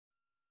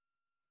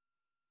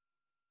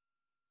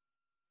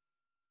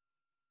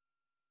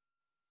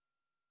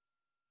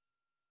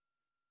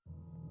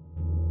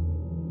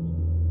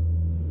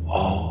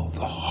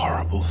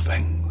terrible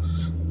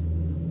things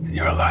in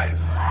your life.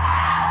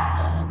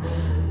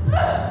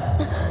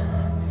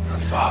 Your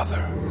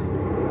father.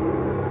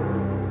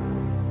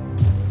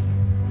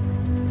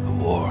 The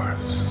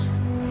wars.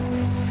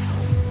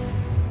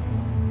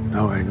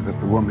 Knowing that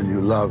the woman you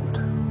loved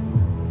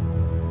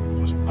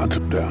was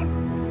hunted down.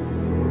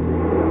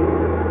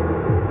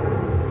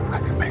 I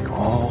can make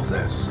all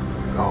this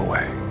go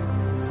away.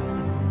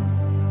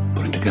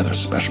 Putting together a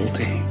special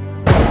team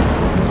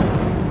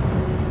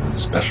with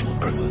special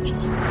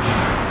privileges.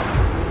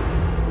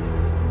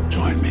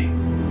 Join me,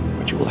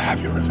 but you will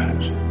have your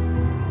revenge.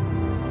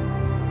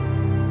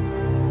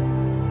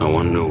 I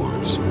want new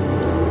ones.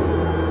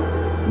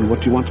 And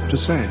what do you want them to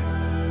say?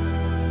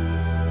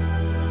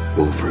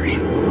 Wolverine.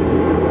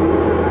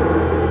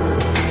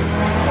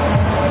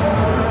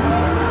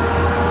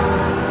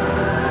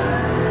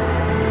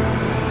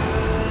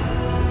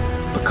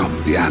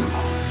 Become the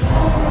animal.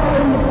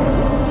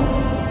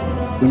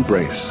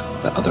 Embrace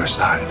the other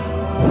side.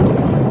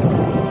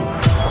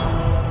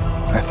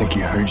 I think he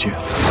heard you.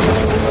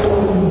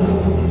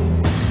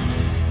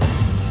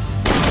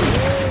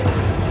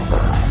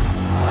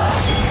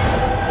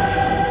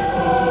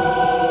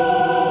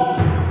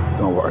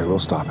 Don't worry, we'll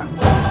stop him.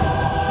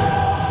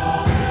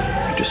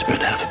 You just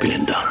spent $500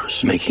 million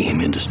making him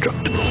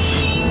indestructible.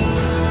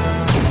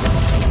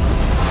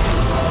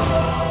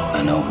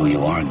 I know who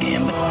you are,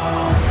 Gambit.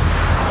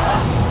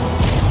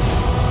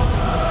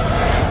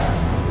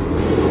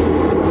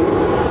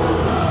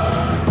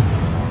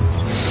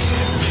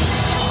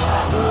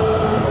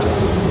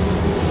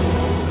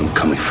 I'm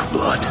coming for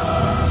blood.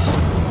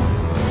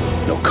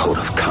 No code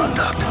of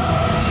conduct.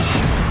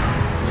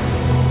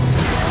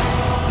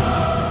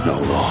 No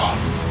law.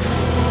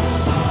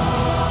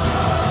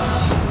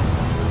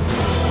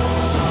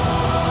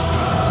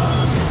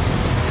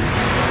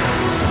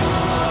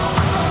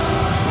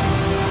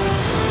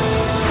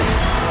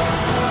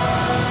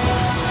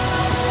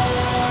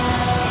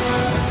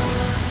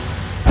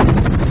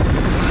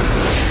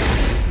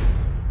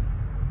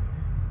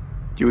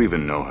 Do you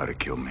even know how to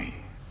kill me?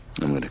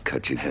 I'm gonna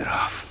cut your head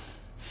off.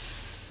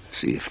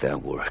 See if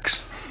that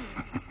works.